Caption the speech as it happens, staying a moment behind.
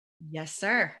Yes,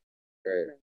 sir. Great.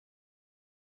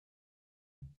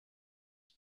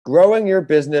 Growing your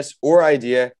business or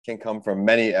idea can come from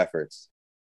many efforts.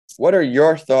 What are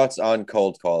your thoughts on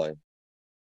cold calling?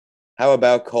 How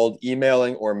about cold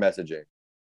emailing or messaging?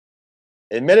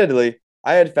 Admittedly,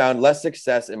 I had found less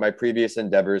success in my previous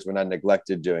endeavors when I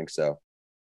neglected doing so.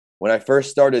 When I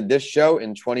first started this show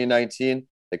in 2019,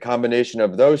 the combination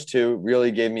of those two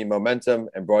really gave me momentum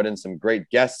and brought in some great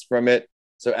guests from it.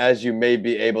 So, as you may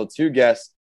be able to guess,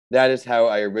 that is how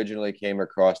I originally came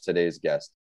across today's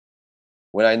guest.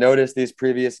 When I notice these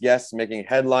previous guests making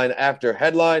headline after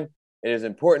headline, it is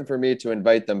important for me to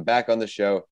invite them back on the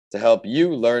show to help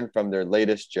you learn from their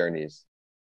latest journeys.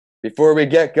 Before we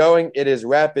get going, it is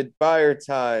rapid fire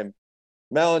time.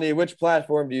 Melanie, which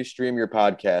platform do you stream your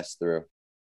podcast through?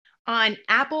 On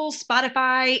Apple,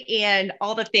 Spotify, and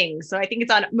all the things. So I think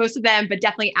it's on most of them, but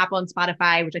definitely Apple and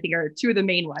Spotify, which I think are two of the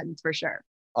main ones for sure.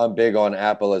 I'm big on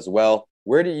Apple as well.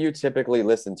 Where do you typically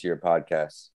listen to your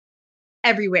podcasts?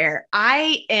 Everywhere.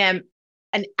 I am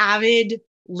an avid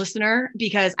listener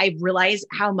because I've realized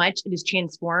how much it has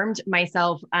transformed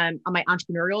myself on my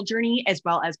entrepreneurial journey, as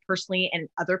well as personally and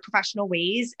other professional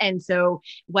ways. And so,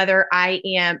 whether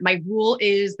my rule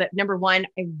is that number one,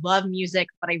 I love music,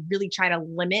 but I really try to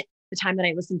limit the time that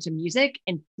I listen to music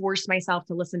and force myself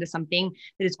to listen to something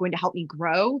that is going to help me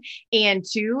grow. And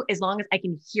two, as long as I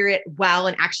can hear it well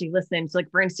and actually listen. So,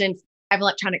 like for instance, I have an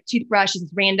electronic toothbrush.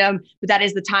 It's random, but that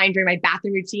is the time during my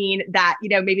bathroom routine that,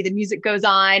 maybe the music goes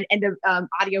on and the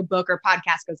audio book or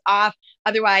podcast goes off.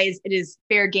 Otherwise, it is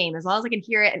fair game. As long as I can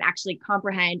hear it and actually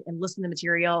comprehend and listen to the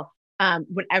material,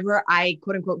 whenever I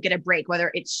quote unquote get a break,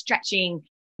 whether it's stretching,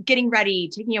 getting ready,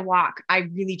 taking a walk, I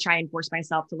really try and force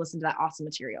myself to listen to that awesome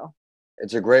material.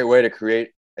 It's a great way to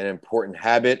create an important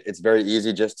habit. It's very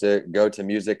easy just to go to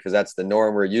music because that's the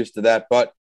norm. We're used to that.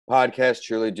 But podcasts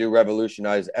truly do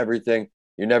revolutionize everything.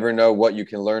 You never know what you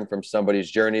can learn from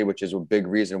somebody's journey, which is a big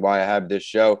reason why I have this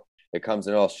show. It comes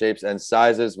in all shapes and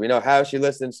sizes. We know how she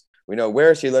listens. We know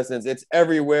where she listens. It's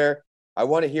everywhere. I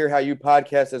want to hear how you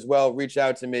podcast as well. Reach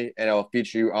out to me and I'll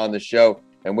feature you on the show.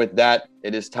 And with that,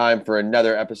 it is time for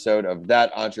another episode of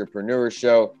That Entrepreneur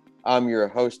Show. I'm your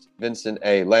host, Vincent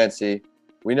A. Lancy.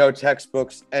 We know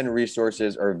textbooks and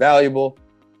resources are valuable,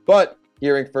 but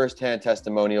hearing firsthand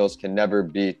testimonials can never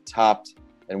be topped.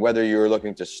 And whether you're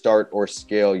looking to start or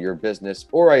scale your business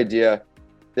or idea,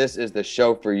 this is the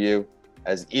show for you.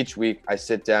 As each week, I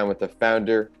sit down with a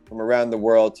founder from around the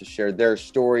world to share their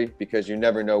story because you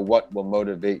never know what will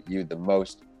motivate you the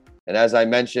most. And as I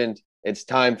mentioned, it's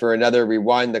time for another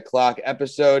Rewind the Clock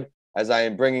episode as I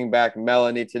am bringing back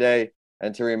Melanie today.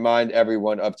 And to remind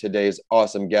everyone of today's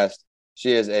awesome guest,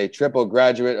 she is a triple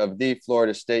graduate of the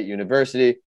Florida State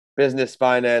University, business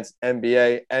finance,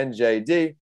 MBA, and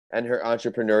JD, and her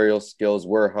entrepreneurial skills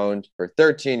were honed for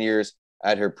 13 years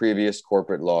at her previous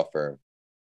corporate law firm.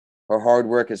 Her hard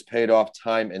work has paid off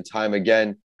time and time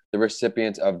again, the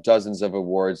recipient of dozens of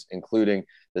awards, including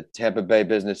the Tampa Bay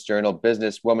Business Journal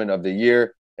Businesswoman of the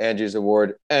Year, Angie's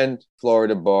Award, and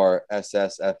Florida Bar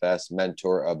SSFS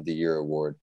Mentor of the Year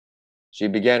Award. She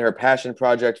began her passion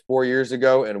project 4 years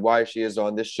ago, and why she is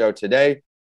on this show today,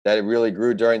 that it really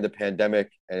grew during the pandemic,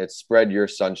 and it's Spread Your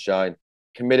Sunshine,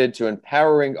 committed to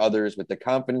empowering others with the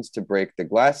confidence to break the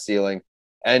glass ceiling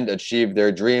and achieve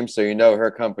their dreams. So you know her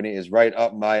company is right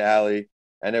up my alley,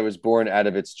 and it was born out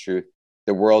of its truth.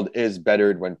 The world is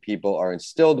bettered when people are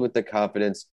instilled with the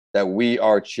confidence that we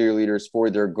are cheerleaders for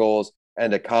their goals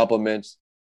and accomplishments.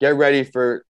 Get ready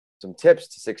for some tips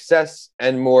to success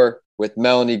and more with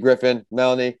Melanie Griffin.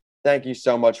 Melanie, thank you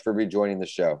so much for rejoining the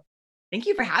show. Thank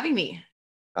you for having me.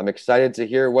 I'm excited to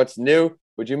hear what's new.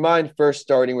 Would you mind first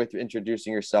starting with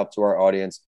introducing yourself to our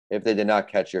audience if they did not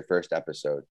catch your first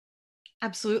episode?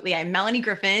 Absolutely. I'm Melanie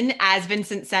Griffin. As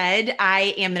Vincent said,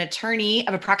 I am an attorney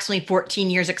of approximately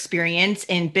 14 years experience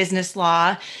in business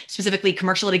law, specifically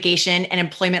commercial litigation and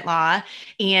employment law,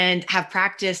 and have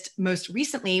practiced most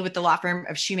recently with the law firm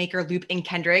of Shoemaker, Loop and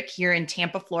Kendrick here in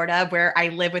Tampa, Florida, where I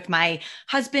live with my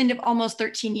husband of almost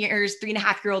 13 years,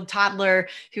 3.5-year-old toddler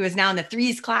who is now in the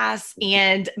threes class,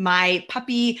 and my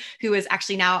puppy who is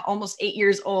actually now almost 8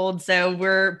 years old. So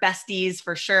we're besties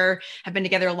for sure, have been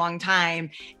together a long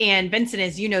time. And Vincent,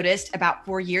 as you noticed, about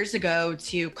 4 years ago,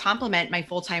 to complement my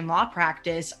full-time law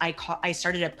practice, I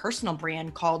started a personal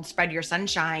brand called Spread Your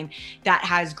Sunshine that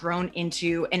has grown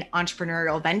into an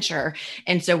entrepreneurial venture.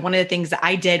 And so one of the things that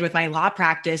I did with my law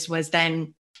practice was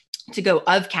then to go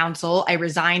of counsel. I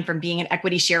resigned from being an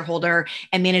equity shareholder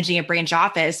and managing a branch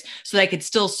office so that I could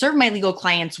still serve my legal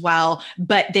clients well,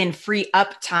 but then free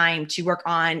up time to work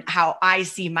on how I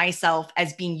see myself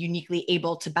as being uniquely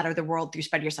able to better the world through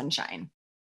Spread Your Sunshine.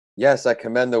 Yes, I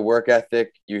commend the work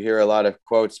ethic. You hear a lot of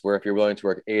quotes where if you're willing to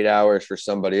work 8 hours for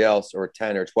somebody else or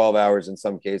 10 or 12 hours in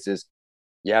some cases,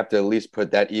 you have to at least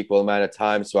put that equal amount of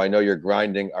time. So I know you're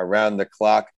grinding around the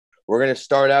clock. We're going to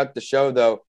start out the show,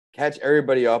 though, catch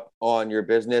everybody up on your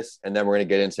business, and then we're going to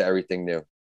get into everything new.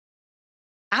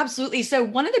 Absolutely. So,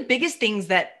 one of the biggest things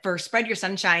that for Spread Your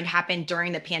Sunshine happened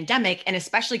during the pandemic, and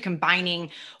especially combining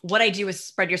what I do with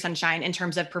Spread Your Sunshine in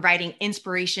terms of providing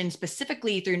inspiration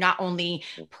specifically through not only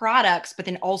products, but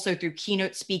then also through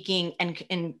keynote speaking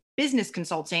and business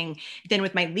consulting, then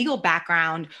with my legal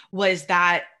background, was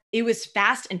that it was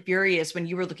fast and furious when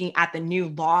you were looking at the new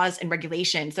laws and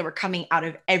regulations that were coming out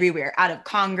of everywhere, out of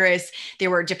Congress. There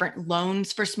were different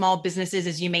loans for small businesses,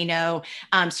 as you may know.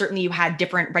 Certainly, you had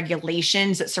different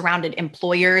regulations that surrounded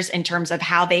employers in terms of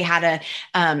how they had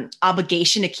a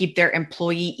obligation to keep their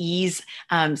employees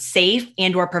safe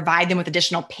and/or provide them with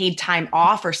additional paid time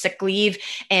off or sick leave,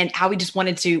 and how we just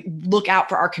wanted to look out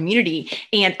for our community.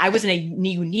 And I was in a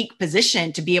unique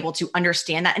position to be able to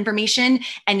understand that information,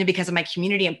 and then because of my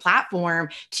community and platform,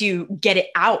 to get it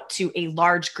out to a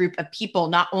large group of people,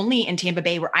 not only in Tampa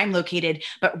Bay where I'm located,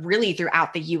 but really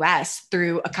throughout the US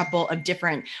through a couple of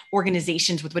different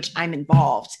organizations with which I'm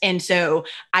involved. And so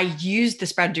I used the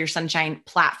Spread Your Sunshine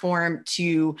platform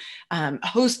to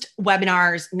host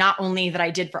webinars, not only that I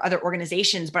did for other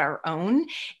organizations, but our own.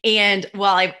 And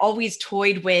while I've always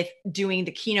toyed with doing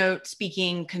the keynote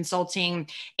speaking, consulting,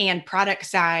 and product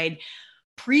side,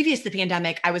 previous to the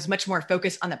pandemic, I was much more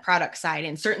focused on the product side.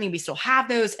 And certainly we still have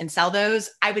those and sell those.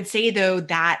 I would say, though,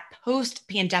 that post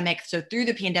pandemic, so through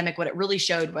the pandemic, what it really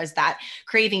showed was that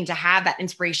craving to have that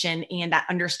inspiration and that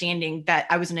understanding that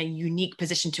I was in a unique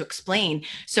position to explain.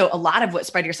 So a lot of what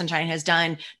Spread Your Sunshine has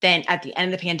done then at the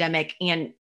end of the pandemic,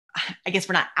 and I guess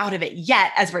we're not out of it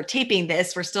yet as we're taping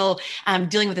this. We're still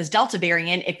dealing with this Delta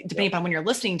variant, depending upon when you're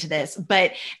listening to this,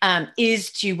 but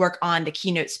is to work on the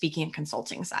keynote speaking and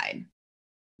consulting side.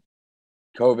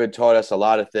 COVID taught us a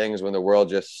lot of things when the world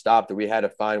just stopped, that we had to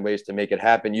find ways to make it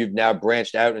happen. You've now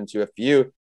branched out into a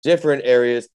few different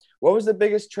areas. What was the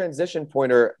biggest transition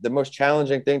point or the most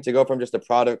challenging thing to go from just a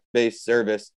product-based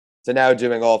service to now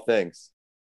doing all things?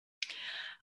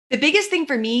 The biggest thing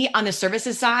for me on the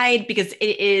services side, because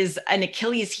it is an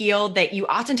Achilles heel that you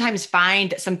oftentimes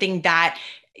find something that,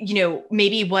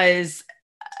 maybe was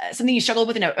something you struggled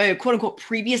with in a quote unquote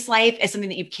previous life is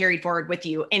something that you've carried forward with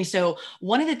you. And so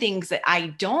one of the things that I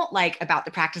don't like about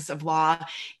the practice of law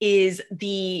is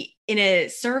in a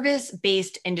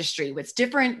service-based industry, what's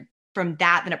different from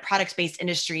that than a products-based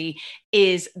industry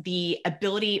is the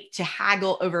ability to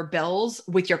haggle over bills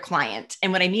with your client.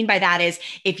 And what I mean by that is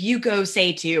if you go,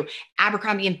 say, to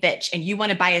Abercrombie and Fitch and you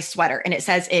want to buy a sweater and it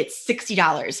says it's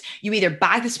 $60, you either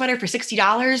buy the sweater for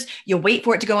 $60, you wait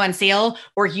for it to go on sale,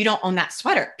 or you don't own that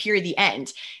sweater, period, the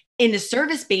end. In the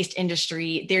service-based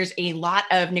industry, there's a lot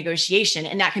of negotiation,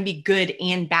 and that can be good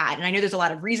and bad. And I know there's a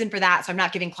lot of reason for that, so I'm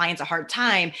not giving clients a hard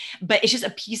time, but it's just a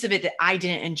piece of it that I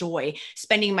didn't enjoy.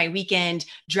 Spending my weekend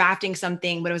drafting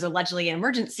something when it was allegedly an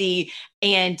emergency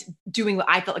and doing what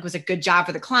I felt like was a good job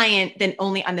for the client, then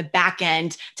only on the back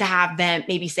end to have them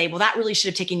maybe say, well, that really should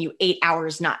have taken you 8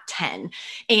 hours, not 10.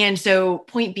 And so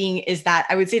point being is that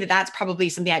I would say that that's probably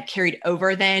something I've carried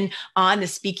over then on the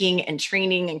speaking and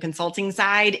training and consulting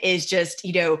side is just,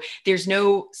 there's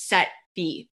no set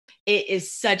fee. It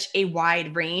is such a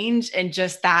wide range, and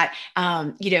just that,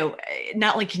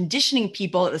 not only conditioning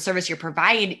people that the service you're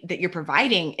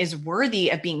providing is worthy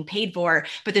of being paid for,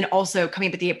 but then also coming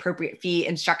up with the appropriate fee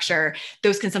and structure.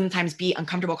 Those can sometimes be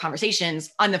uncomfortable conversations.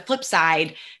 On the flip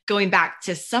side, going back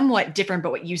to somewhat different,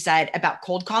 but what you said about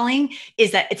cold calling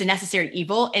is that it's a necessary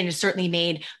evil, and it certainly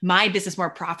made my business more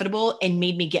profitable and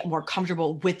made me get more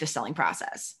comfortable with the selling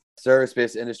process.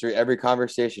 Service-based industry, every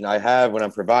conversation I have when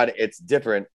I'm providing, it's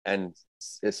different, and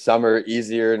some are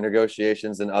easier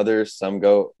negotiations than others. Some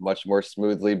go much more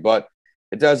smoothly, but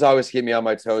it does always keep me on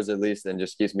my toes at least, and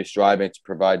just keeps me striving to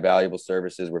provide valuable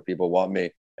services where people want me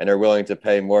and are willing to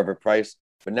pay more of a price.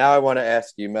 But now I want to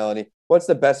ask you, Melanie, what's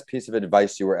the best piece of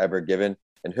advice you were ever given,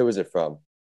 and who is it from?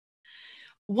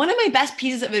 One of my best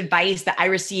pieces of advice that I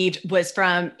received was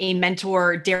from a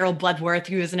mentor, Daryl Bloodworth,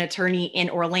 who is an attorney in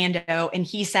Orlando. And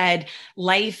he said,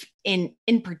 life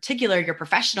in particular, your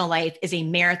professional life is a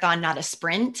marathon, not a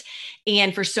sprint.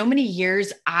 And for so many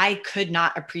years, I could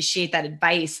not appreciate that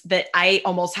advice, that I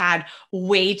almost had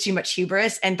way too much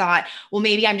hubris and thought, well,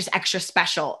 maybe I'm just extra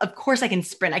special. Of course I can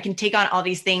sprint. I can take on all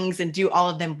these things and do all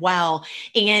of them well.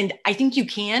 And I think you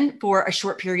can for a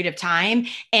short period of time.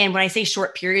 And when I say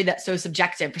short period, that's so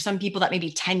subjective. For some people, that may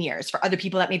be 10 years. For other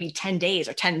people, that may be 10 days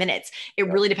or 10 minutes.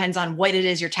 It really depends on what it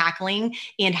is you're tackling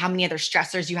and how many other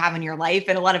stressors you have in your life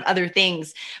and a lot of other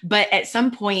things. But at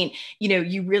some point,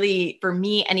 you really, for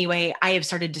me anyway, I have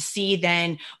started to see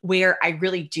then where I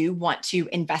really do want to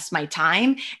invest my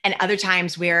time, and other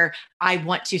times where I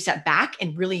want to step back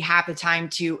and really have the time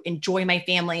to enjoy my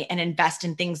family and invest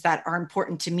in things that are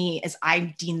important to me as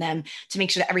I deem them, to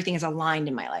make sure that everything is aligned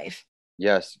in my life.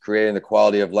 Yes, creating the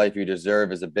quality of life you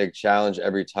deserve is a big challenge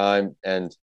every time.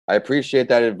 And I appreciate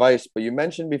that advice. But you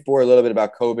mentioned before a little bit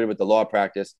about COVID with the law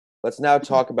practice. Let's now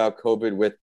talk about COVID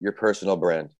with your personal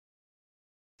brand.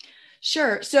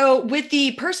 Sure. So with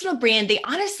the personal brand, they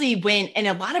honestly went in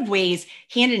a lot of ways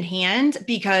hand in hand,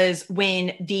 because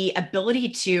when the ability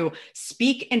to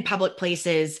speak in public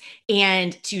places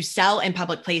and to sell in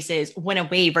public places went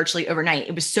away virtually overnight,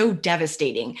 it was so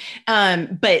devastating.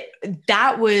 But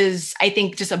that was, I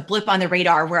think, just a blip on the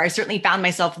radar, where I certainly found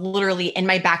myself literally in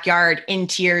my backyard in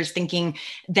tears, thinking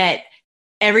that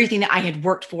everything that I had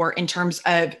worked for in terms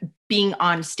of being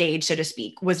on stage, so to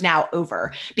speak, was now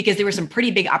over, because there were some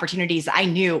pretty big opportunities that I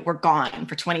knew were gone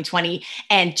for 2020,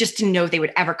 and just didn't know if they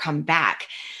would ever come back.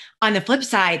 On the flip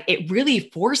side, it really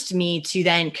forced me to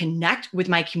then connect with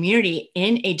my community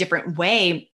in a different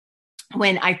way.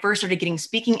 When I first started getting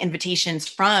speaking invitations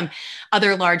from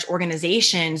other large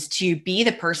organizations to be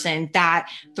the person that,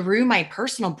 through my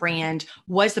personal brand,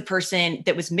 was the person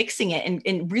that was mixing it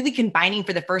and really combining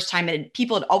for the first time. And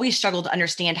people had always struggled to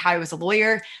understand how I was a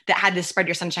lawyer that had this Spread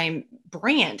Your Sunshine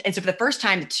brand. And so for the first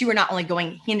time, the two are not only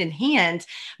going hand in hand,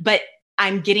 but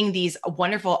I'm getting these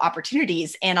wonderful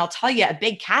opportunities. And I'll tell you, a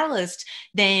big catalyst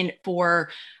then for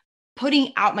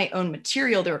putting out my own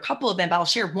material, there were a couple of them, but I'll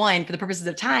share one for the purposes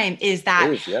of time, is that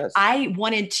Please, yes. I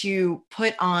wanted to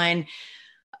put on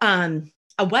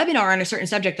a webinar on a certain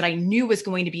subject that I knew was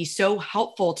going to be so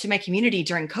helpful to my community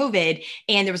during COVID.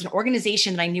 And there was an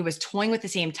organization that I knew was toying with the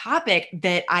same topic,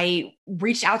 that I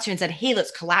reached out to and said, hey,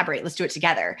 let's collaborate. Let's do it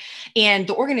together. And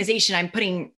the organization, I'm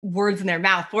putting words in their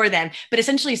mouth for them, but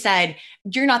essentially said,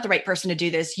 you're not the right person to do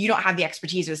this. You don't have the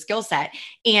expertise or skill set.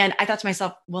 And I thought to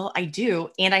myself, well, I do.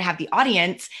 And I have the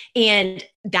audience. And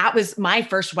that was my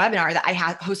first webinar that I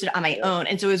had hosted on my own.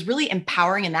 And so it was really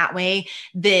empowering in that way,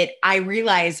 that I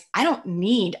realized I don't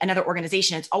need another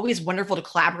organization. It's always wonderful to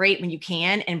collaborate when you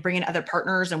can and bring in other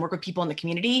partners and work with people in the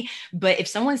community. But if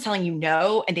someone's telling you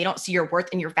no and they don't see your worth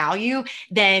and your value,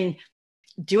 then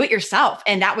do it yourself.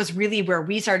 And that was really where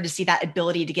we started to see that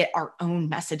ability to get our own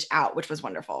message out, which was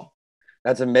wonderful.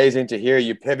 That's amazing to hear.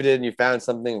 You pivoted and you found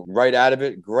something right out of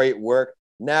it. Great work.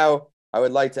 Now, I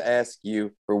would like to ask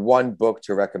you for one book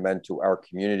to recommend to our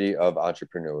community of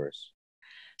entrepreneurs.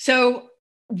 So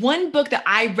one book that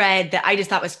I read that I just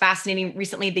thought was fascinating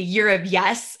recently, The Year of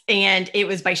Yes, and it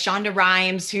was by Shonda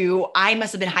Rhimes, who I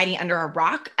must have been hiding under a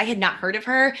rock. I had not heard of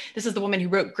her. This is the woman who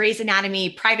wrote Grey's Anatomy,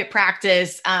 Private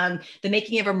Practice, The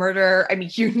Making of a Murder. I mean,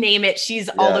 you name it, she's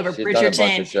all over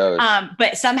Bridgerton.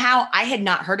 But somehow I had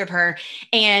not heard of her.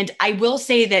 And I will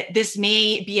say that this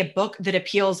may be a book that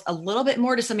appeals a little bit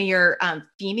more to some of your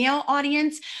female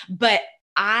audience, but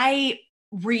I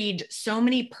read so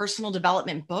many personal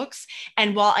development books.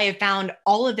 And while I have found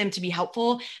all of them to be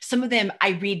helpful, some of them I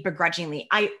read begrudgingly.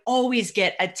 I always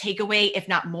get a takeaway, if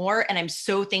not more. And I'm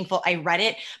so thankful I read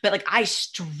it. But like, I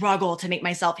struggle to make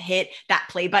myself hit that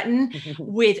play button.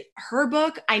 With her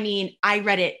book, I mean, I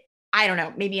read it, I don't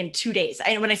know, maybe in 2 days.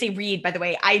 And when I say read, by the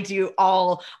way, I do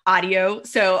all audio.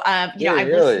 So, I'm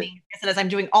listening as I'm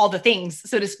doing all the things,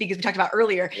 so to speak, as we talked about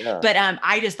earlier. Yeah. But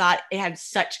I just thought it had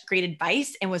such great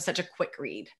advice and was such a quick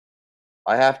read.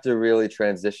 I have to really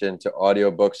transition to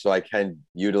audiobooks so I can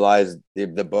utilize the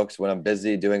books when I'm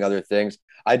busy doing other things.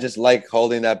 I just like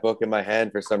holding that book in my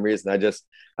hand for some reason.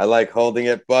 I like holding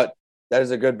it, but that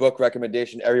is a good book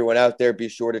recommendation. Everyone out there, be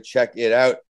sure to check it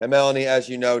out. And Melanie, as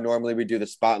you know, normally we do the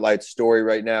spotlight story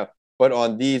right now, but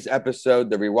on these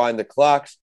episodes, the Rewind the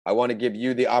Clocks, I want to give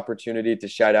you the opportunity to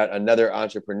shout out another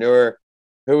entrepreneur.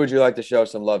 Who would you like to show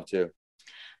some love to?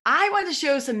 I want to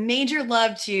show some major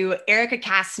love to Erica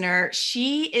Kastner.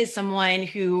 She is someone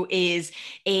who is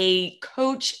a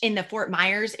coach in the Fort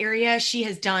Myers area. She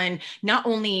has done not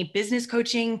only business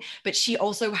coaching, but she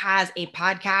also has a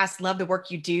podcast, Love the Work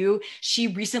You Do. She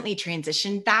recently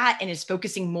transitioned that and is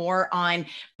focusing more on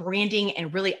branding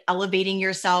and really elevating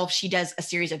yourself. She does a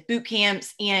series of boot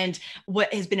camps. And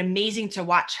what has been amazing to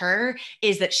watch her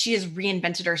is that she has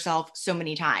reinvented herself so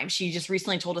many times. She just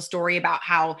recently told a story about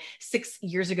how 6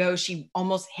 years ago she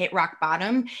almost hit rock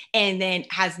bottom and then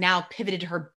has now pivoted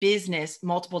her business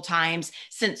multiple times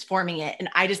since forming it. And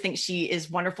I just think she is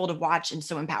wonderful to watch and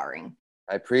so empowering.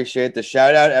 I appreciate the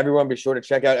shout out. Everyone, be sure to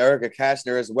check out Erica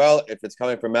Kastner as well. If it's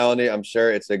coming from Melanie, I'm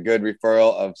sure it's a good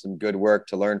referral of some good work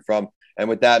to learn from. And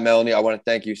with that, Melanie, I want to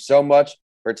thank you so much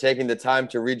for taking the time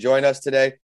to rejoin us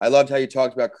today. I loved how you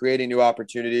talked about creating new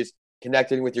opportunities,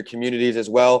 connecting with your communities as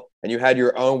well. And you had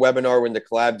your own webinar when the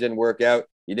collab didn't work out.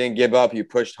 You didn't give up, you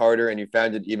pushed harder, and you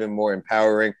found it even more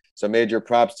empowering. So major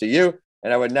props to you.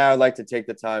 And I would now like to take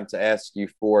the time to ask you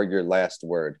for your last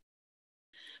word.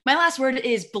 My last word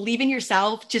is believe in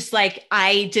yourself. Just like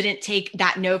I didn't take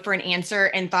that no for an answer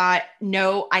and thought,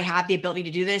 no, I have the ability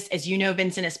to do this. As you know,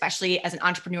 Vincent, especially as an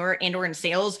entrepreneur and or in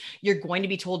sales, you're going to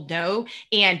be told no.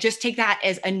 And just take that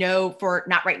as a no for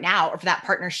not right now or for that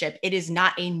partnership. It is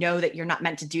not a no that you're not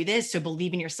meant to do this. So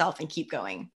believe in yourself and keep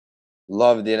going.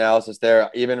 Love the analysis there.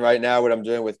 Even right now, what I'm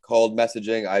doing with cold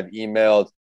messaging, I've emailed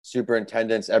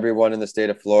superintendents, everyone in the state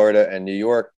of Florida and New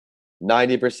York.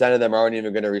 90% of them aren't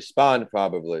even going to respond,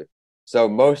 probably. So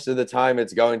most of the time,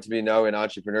 it's going to be no in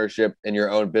entrepreneurship in your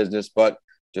own business, but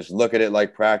just look at it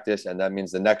like practice. And that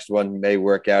means the next one may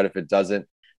work out if it doesn't.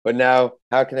 But now,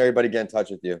 how can everybody get in touch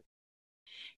with you?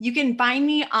 You can find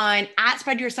me on at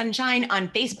Spread Your Sunshine on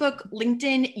Facebook,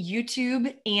 LinkedIn,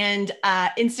 YouTube, and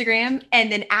Instagram,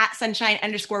 and then at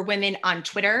sunshine_women on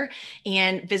Twitter.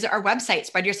 And visit our website,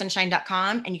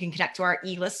 spreadyoursunshine.com, and you can connect to our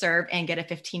e-listserv and get a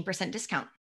 15% discount.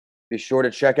 Be sure to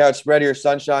check out Spread Your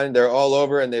Sunshine. They're all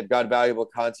over and they've got valuable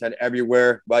content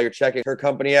everywhere. While you're checking her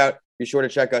company out, be sure to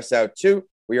check us out too.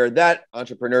 We are that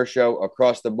entrepreneur show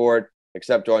across the board,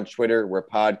 except on Twitter. We're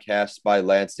Podcasts by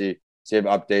Lancey. Save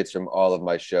updates from all of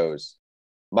my shows.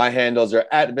 My handles are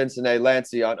at Vincent A.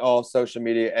 Lancey on all social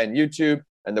media and YouTube,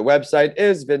 and the website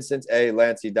is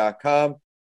vincentalancy.com.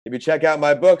 If you check out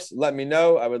my books, let me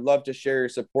know. I would love to share your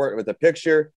support with a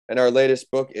picture, and our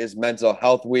latest book is Mental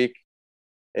Health Week.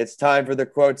 It's time for the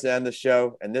quote to end the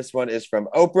show, and this one is from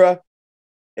Oprah.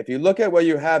 If you look at what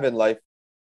you have in life,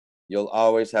 you'll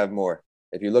always have more.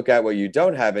 If you look at what you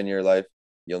don't have in your life,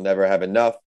 you'll never have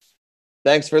enough.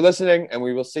 Thanks for listening, and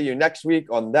we will see you next week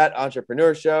on That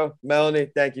Entrepreneur Show. Melanie,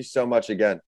 thank you so much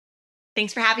again.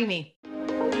 Thanks for having me.